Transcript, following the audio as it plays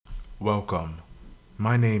Welcome.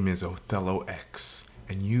 My name is Othello X,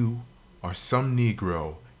 and you are some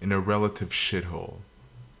Negro in a relative shithole.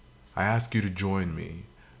 I ask you to join me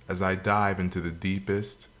as I dive into the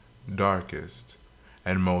deepest, darkest,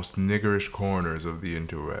 and most niggerish corners of the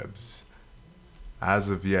interwebs, as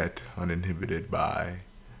of yet uninhibited by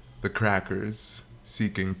the crackers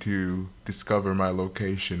seeking to discover my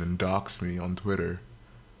location and dox me on Twitter.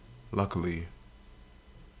 Luckily,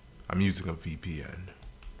 I'm using a VPN.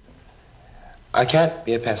 I can't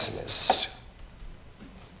be a pessimist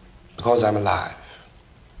because I'm alive.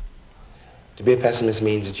 To be a pessimist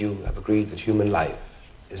means that you have agreed that human life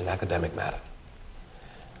is an academic matter.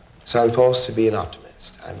 So I'm forced to be an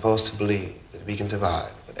optimist. I'm forced to believe that we can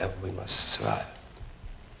survive whatever we must survive.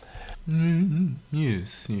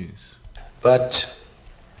 Yes. But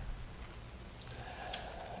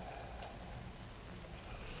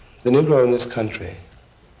the Negro in this country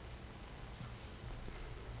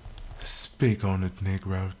Speak on it,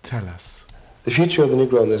 Negro. Tell us. the future of the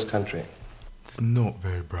Negro in this country It's not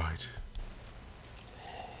very bright.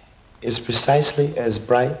 is precisely as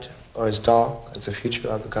bright or as dark as the future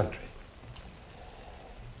of the country.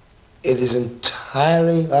 It is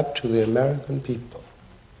entirely up to the American people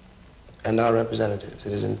and our representatives.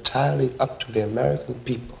 It is entirely up to the American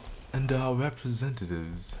people And our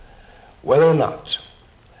representatives. whether or not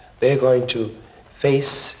they're going to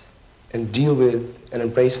face and deal with and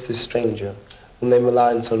embrace this stranger whom they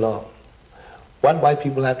maligned so long. What white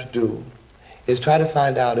people have to do is try to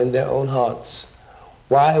find out in their own hearts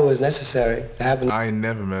why it was necessary to have a I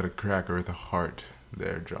never met a cracker with a heart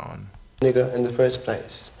there, John. nigger in the first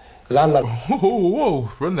place. Because I'm not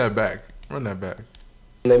Whoa. Run that back.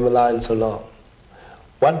 they maligned so long.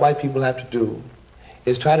 What white people have to do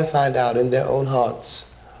is try to find out in their own hearts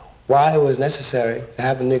why it was necessary to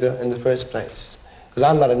have a nigger in the first place. Because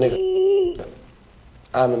I'm not a nigger.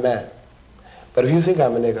 I'm a man. But if you think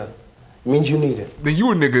I'm a nigger, it means you need it. Then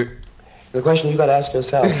you a nigga. The question you got to ask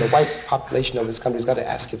yourself, the white population of this country has got to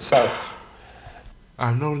ask itself,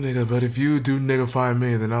 I'm no nigga, but if you do niggify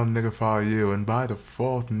me, then I'll niggify you. And by the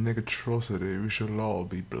fourth niggatrocity, we shall all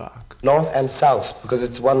be black. North and South, because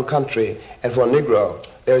it's one country, and for a Negro,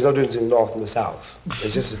 there is no difference in North and the South.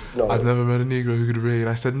 It's just, I've never met a Negro who could read.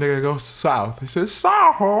 I said, nigga, go south. He said,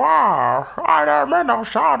 south, I never met no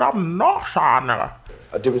south, I'm north side, nigga.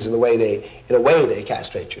 a difference in the way they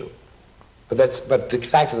castrate you. But the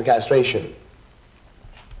fact of the castration,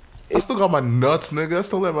 I still got my nuts, nigga. I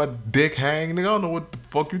still let my dick hang, nigga. I don't know what the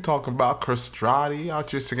fuck you talking about. Castrati out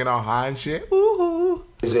here singing all high and shit. Ooh.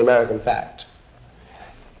 is the American fact.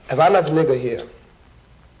 If I'm not the nigger here,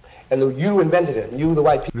 and you invented him, you the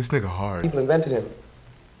white This nigga hard. people invented him,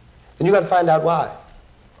 then you got to find out why.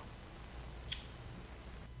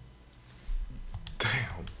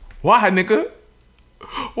 Damn. Why, nigga?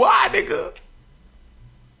 Why, nigga?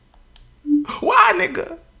 Why,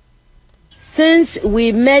 nigga? Since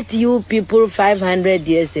we met you people 500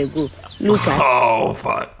 years ago, look at Oh,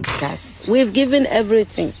 fuck. us. We've given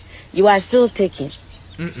everything. You are still taking.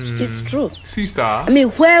 It's true. C-Star. I mean,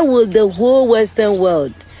 where will the whole Western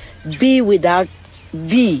world be without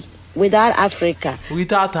Africa?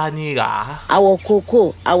 Without a nigga. Our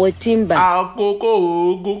cocoa, our timber, I'll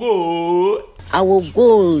go. our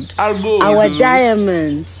gold, I'll go. our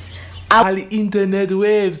diamonds, All internet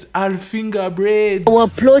waves, all finger braids. our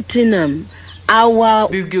platinum, our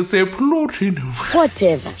This girl say platinum.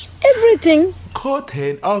 whatever. Everything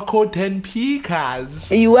Cotton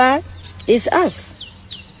pickers. you are is us.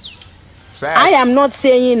 Facts. I am not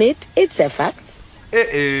saying it. It's a fact.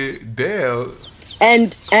 Damn.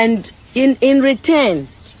 And in return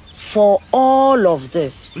for all of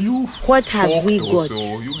this, You what have fucked we us, got?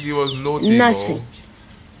 so you give us nothing. Nothing.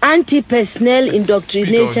 Anti-personnel Spit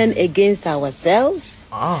indoctrination on you. against ourselves.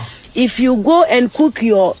 Ah. If you go and cook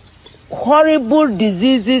your horrible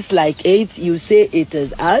diseases like AIDS, you say it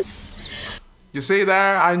is us. You see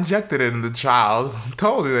there? I injected it in the child.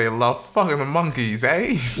 Told you they love fucking the monkeys,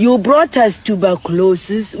 eh? You brought us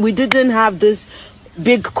tuberculosis. We didn't have this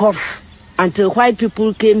big cough until white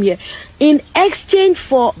people came here. In exchange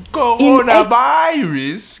for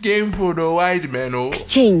Coronavirus came for the white man, oh.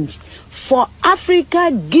 exchange for Africa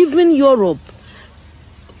giving Europe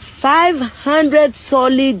 500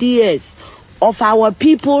 solid years of our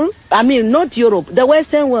people, I mean not Europe, the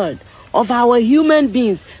Western world, of our human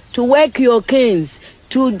beings to work your canes,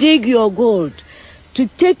 to dig your gold, to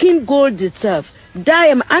take in gold itself.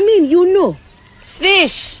 Diamond, I mean, you know,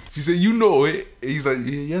 fish. She said, you know it. He's like,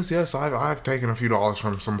 yes, I've taken a few dollars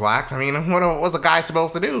from some blacks. I mean, what's a guy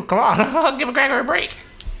supposed to do? Come on, give a cracker a break.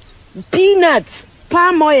 Peanuts,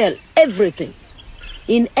 palm oil, everything.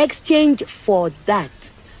 In exchange for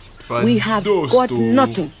that, We have got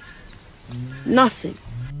nothing. Nothing.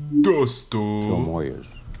 Phil Dosto.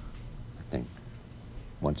 Moyers, I think,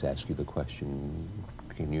 once asked you the question,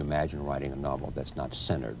 can you imagine writing a novel that's not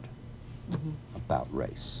centered about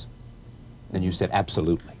race? And you said,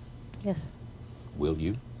 absolutely. Yes, Will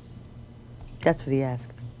you? that's what he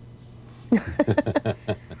asked me.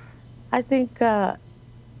 I think,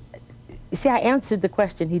 you see, I answered the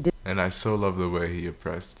question he And I so love the way he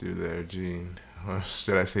oppressed you there, Gene. Or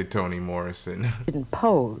should I say Toni Morrison? didn't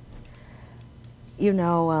pose. You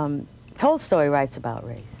know, Tolstoy writes about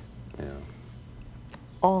race Yeah.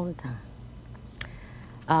 all the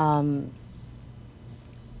time.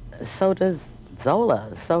 So does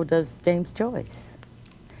Zola, so does James Joyce.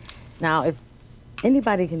 Now, if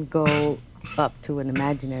anybody can go up to an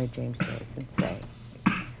imaginary James Joyce and say,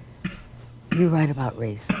 you write about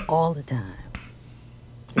race all the time,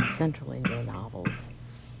 it's central in your novels,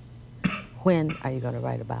 when are you going to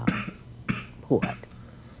write about what?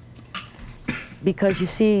 Because you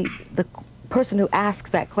see, the person who asks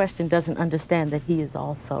that question doesn't understand that he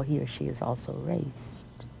or she is also raced.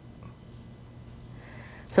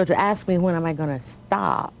 So to ask me when am I going to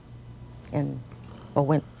stop, or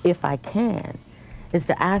when, if I can, is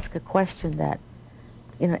to ask a question that,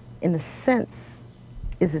 in a sense,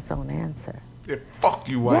 is its own answer. Yeah, fuck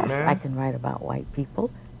you, white Yes, man. I can write about white people.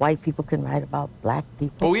 White people can write about black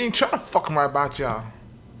people. But we ain't trying to fucking write about y'all.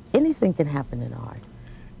 Anything can happen in art.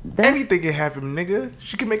 Anything can happen, nigga.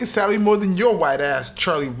 She can make a salary more than your white ass,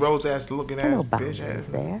 Charlie Rose ass looking There are ass no bitch boundaries ass.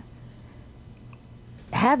 there.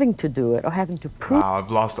 Having to do it or having to prove Wow,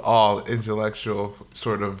 I've lost all intellectual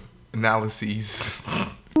sort of analyses.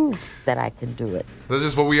 that I can do it That's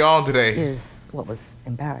just what we on today. is what was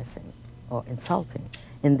embarrassing or insulting.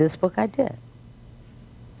 In this book, I did.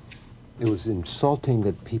 It was insulting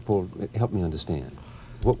that people, help me understand.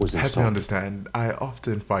 What was Help me insulting? understand. I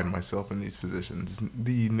often find myself in these positions.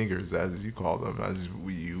 The niggers, as you call them, as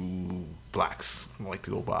you blacks like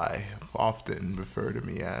to go by, often refer to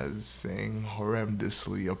me as saying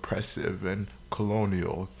horrendously oppressive and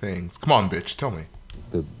colonial things. Come on, bitch, tell me.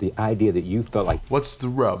 The idea that you felt like What's the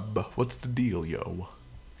rub? What's the deal, yo?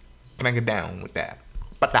 Can I get down with that?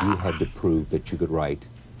 you had to prove that you could write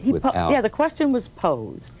He without... yeah, the question was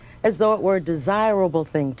posed as though it were a desirable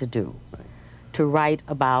thing to do, Right. to write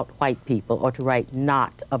about white people or to write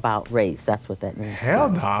not about race. That's what that means.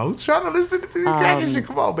 Hell no. Who's trying to listen to this cracking shit?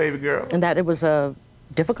 Come on, baby girl. And that it was a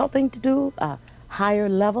difficult thing to do, a higher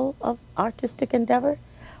level of artistic endeavor,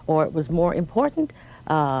 or it was more important,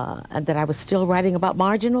 and that I was still writing about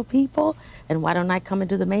marginal people, and why don't I come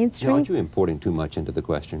into the You know, mainstream? aren't you importing too much into the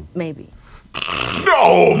question? Maybe.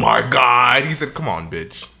 Oh my God. He said, come on,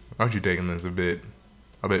 bitch. Aren't you taking this a bit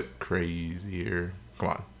crazy here? Come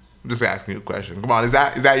on. I'm just asking you a question. Come on. Is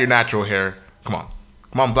that your natural hair? Come on.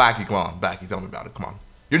 Come on, Blackie. Come on. Blackie, tell me about it. Come on.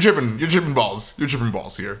 You're tripping balls. You're tripping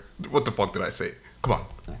balls here. What the fuck did I say? Come on.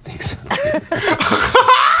 I think so.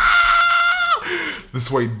 This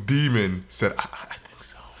white demon said, I think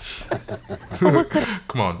so.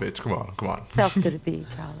 Come on, bitch. Come on. Come on. What else could it be,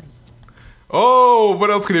 Charlie? Oh, what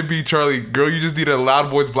else could it be, Charlie? Girl, you just need a loud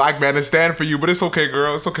voice black man to stand for you, but it's okay,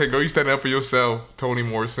 girl. It's okay, girl. You stand up for yourself. Toni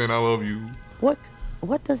Morrison, I love you.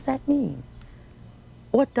 What does that mean?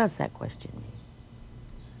 What does that question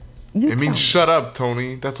mean? You It tell means me shut up,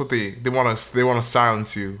 Toni. That's what they want to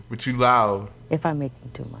silence you, but you loud. if I'm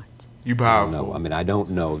making too much. You I powerful. don't know. I mean, I don't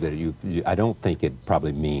know that I don't think it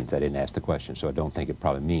probably means, I didn't ask the question, so I don't think it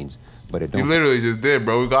probably means, but it You don't literally just did,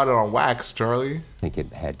 bro. We got it on wax, Charlie. think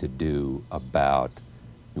it had to do about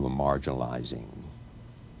you were marginalizing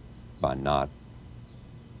by not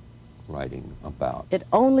writing about. It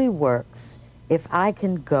only works if I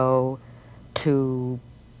can go to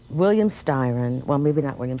William Styron, well, maybe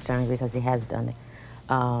not William Styron because he has done it,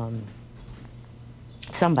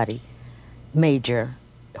 somebody major,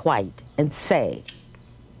 white, and say,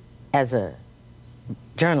 as a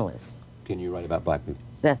journalist, Can you write about black people?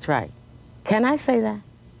 that's right. Can I say that?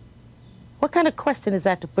 What kind of question is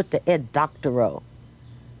that to put to Ed Doctorow,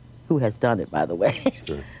 who has done it, by the way?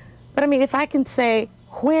 Sure. But I mean, if I can say,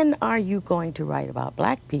 when are you going to write about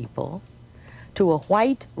black people to a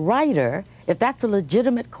white writer, if that's a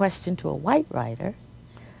legitimate question to a white writer,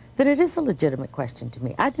 then it is a legitimate question to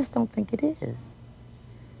me. I just don't think it is.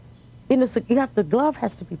 You know, so the glove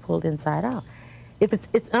has to be pulled inside out. If it's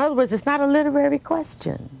in other words, it's not a literary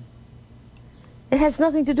question. It has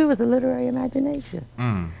nothing to do with the literary imagination.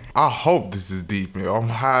 I hope this is deep, man. I'm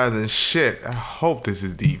high than shit. I hope this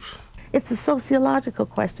is deep. It's a sociological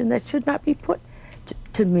question that should not be put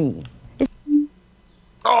to me.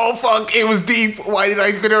 Oh fuck! It was deep. Why did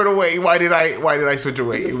I throw it away? Why did I switch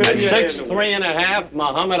away? It was At deep. 6'3½",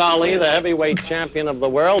 Muhammad Ali, the heavyweight champion of the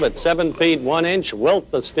world, at 7 feet 1 inch,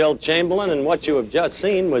 Wilt the still Chamberlain, and what you have just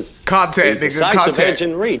seen was Content, the nigga, decisive content. edge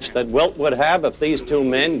and reach that Wilt would have if these two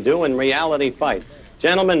men do in reality fight.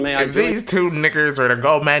 Gentlemen, may I If join these two niggas were to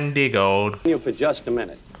go Mandigo, you for just a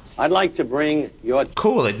minute? I'd like to bring your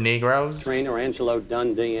cool it, Negroes. trainer, Angelo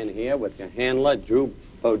Dundee, in here with your handler, Drew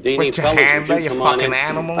Bodini. With your Fellas, would handler, you you come on fucking in?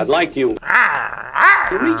 animals. I'd like you.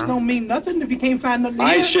 The reach don't mean nothing if you can't find nothing.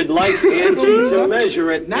 I should like Angie to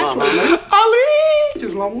measure it, Naturally. Muhammad. Ali! Reach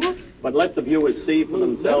is longer. But let the viewers see for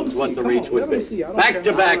themselves what the Come reach on, would let 'em be. see. I don't Back care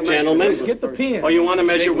to how back, long. gentlemen. Just get the pen. Oh, you want to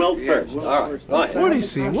measure Wilt first? All right, go ahead. What he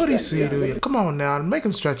see? What he see, do you? Come on now, make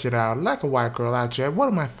him stretch it out like a white girl out there. One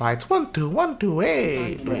of my fights. 1, 2, 1, 2,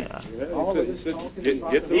 hey. He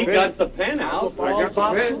got the pen out. All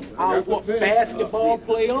boxers, all basketball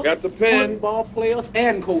players, football players,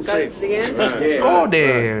 and co-sales. Go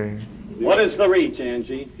there. What is the reach,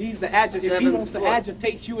 Angie? He's the agitator. If he wants to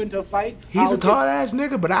agitate you into a fight, He's a tall ass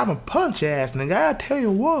nigga, but I'm a punch ass nigga. I'll tell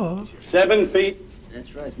you what. 7 feet.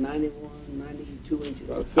 That's right, 91, 92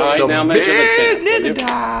 inches. All right, Some now measure the big champ. nigga Will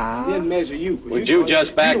dog. Then measure you. Would you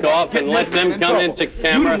just back off and let them come into You the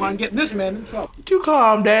camera? one getting this man in trouble. You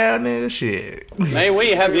calm down, nigga. Shit. May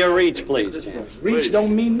we have your reach, please, champ? Reach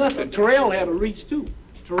don't mean nothing. Terrell had a reach too.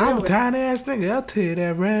 I'm a Terrell tiny ass nigga. I'll tell you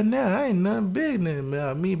that right now. I ain't nothing big nothing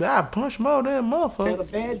about me, but I punch more than had a motherfucker.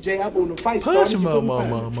 bad jab on the fight. Punch started, him you up, couldn't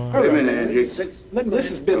find him. mama. Wait a minute, Angie. This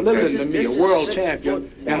has been belittling to me, a world champion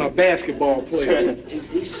and a basketball player.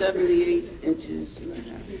 He's 78 inches and a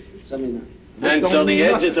half. 79. And so the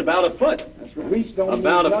edge is about a foot. Reach don't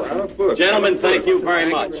About mean a nothing. foot. Gentlemen, thank you very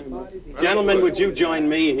much. Gentlemen, would you join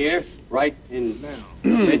me here, right in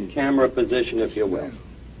mid-camera position, if you will?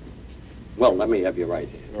 Well, let me have your right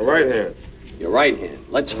hand. All right hand. Your right hand.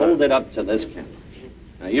 Let's hold it up to this camera.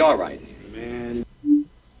 Now, your right hand.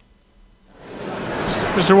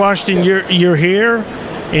 Mr. Washington, you're here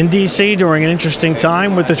in D.C. during an interesting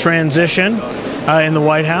time with the transition in the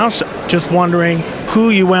White House. Just wondering who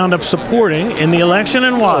you wound up supporting in the election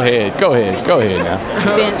and why. Go ahead now.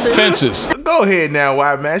 Fences. Go ahead now,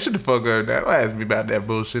 white man. Shut the fuck up now. Don't ask me about that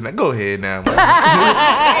bullshit. Now go ahead now.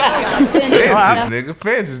 Fences, nigga.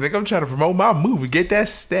 Fences, nigga. I'm trying to promote my movie. Get that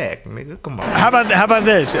stack, nigga. Come on. How about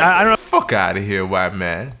this? I don't know Fuck out of here, white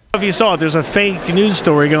man. if you saw it. There's a fake news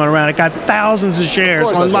story going around. It got thousands of shares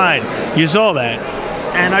Of course I online. You saw that.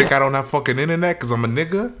 And Think I don't have fucking internet because I'm a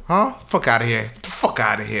nigga? Huh? Fuck out of here. Get the fuck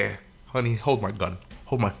out of here. Honey, hold my gun.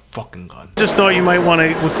 Hold my fucking gun. just thought you might want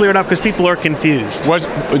to clear it up because people are confused.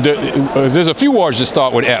 There's a few words that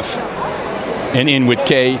start with F and end with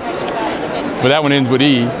K, but that one ends with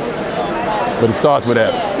E, but it starts with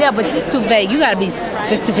F. Yeah, but just too vague. You gotta be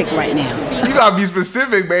specific right now. You gotta be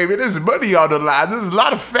specific, baby. There's money on the line. There's a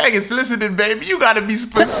lot of faggots listening, baby. You gotta be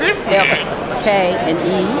specific. F, K, and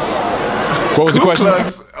E. What was the Ku question?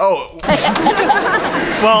 Klux. Oh,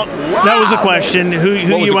 Well, that was a question. Who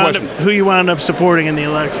What was you the wound question? up who you wound up supporting in the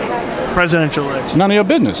election, presidential election? None of your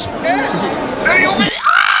business.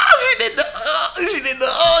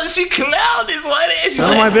 she clowned his white ass. None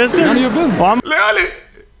of my business. None of your business. Well,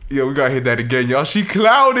 Yo, we gotta hit that again, y'all. She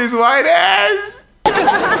clowned his white ass.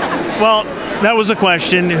 well, that was a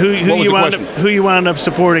question. Who What was you the wound question? up who you wound up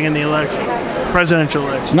supporting in the election, presidential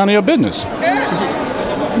election? None of your business.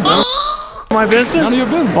 My business. None of your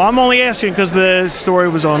business. Well, I'm only asking because the story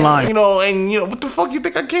was online. You know, and you know, what the fuck you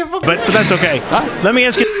think I can't fucking... But that's okay. Let me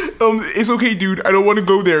ask you. It's okay, dude. I don't want to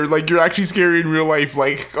go there. Like, you're actually scary in real life.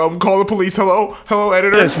 Like, call the police. Hello,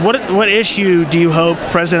 editor. This. What issue do you hope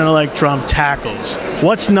President-elect Trump tackles?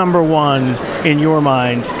 What's number one in your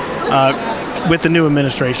mind with the new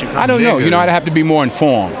administration? I don't know. You know, I'd Niggas. have to be more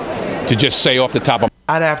informed to just say off the top of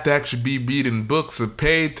I'd have to actually be reading books or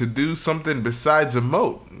paid to do something besides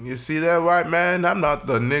emote. You see that, right, man? I'm not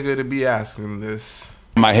the nigga to be asking this.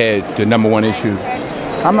 my head the number one issue.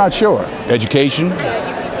 I'm not sure. Education,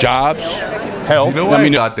 jobs, health. You know, I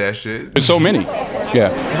ain't got that shit. There's so many.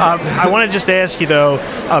 Yeah. I want to just ask you though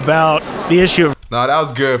about the issue of Nah, that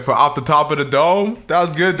was good. For off the top of the dome, that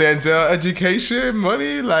was good, Denzel. Education,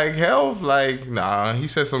 money, like health, like nah. He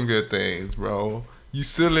said some good things, bro. You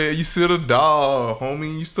still a dog,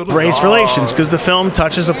 homie. You still a race dog. relations because the film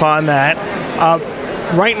touches upon that.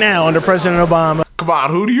 Right now, under President Obama, Come on,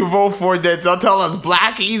 who do you vote for, Denzel? Tell us,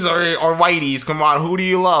 blackies or whiteys? Come on, who do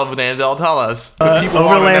you love, Denzel? Tell us. The people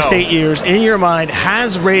over the wanna last know. 8 years, in your mind,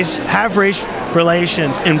 have race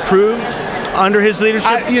relations improved under his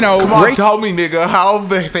leadership? You know, Come on, tell me, nigga, how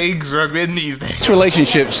the things are been these days. race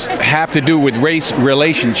relationships have to do with race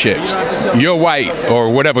relationships. You're white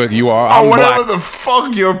or whatever you are. I'm whatever black, the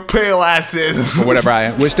fuck your pale ass is. or whatever I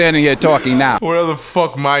am. We're standing here talking now. Whatever the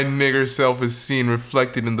fuck my nigger self is seen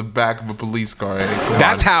reflected in the back of a police car. Hey,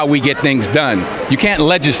 That's how we get things done. You can't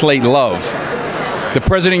legislate love. The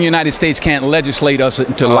President of the United States can't legislate us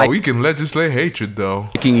into we can legislate hatred, though.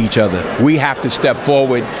 liking each other. We have to step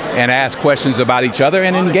forward and ask questions about each other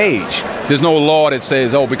and engage. There's no law that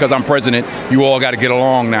says, oh, because I'm president, you all got to get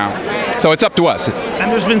along now. So it's up to us.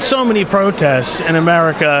 And there's been so many protests in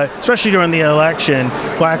America, especially during the election.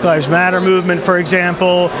 Black Lives Matter movement, for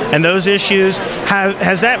example, and those issues.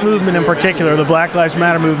 Has that movement in particular, the Black Lives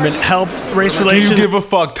Matter movement, helped race relations? Do you give a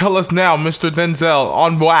fuck? Tell us now, Mr. Denzel,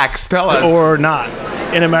 on wax. Tell us. Or not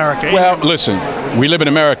in America? Well, listen, we live in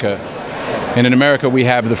America, and in America we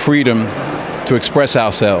have the freedom to express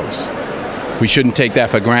ourselves. We shouldn't take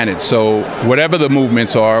that for granted. So whatever the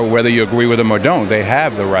movements are, whether you agree with them or don't, they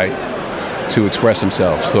have the right to express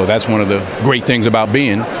themselves. So that's one of the great things about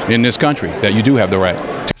being in this country, that you do have the right.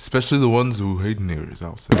 Especially the ones who hate niggers,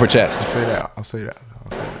 I'll say. To protest. I'll say that.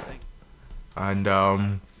 And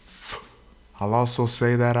I'll also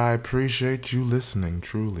say that I appreciate you listening,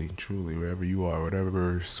 truly, wherever you are,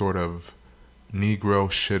 whatever sort of Negro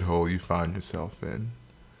shithole you find yourself in.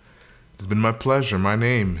 It's been my pleasure. My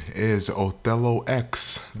name is Othello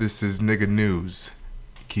X. This is Nigga News.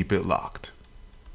 Keep it locked.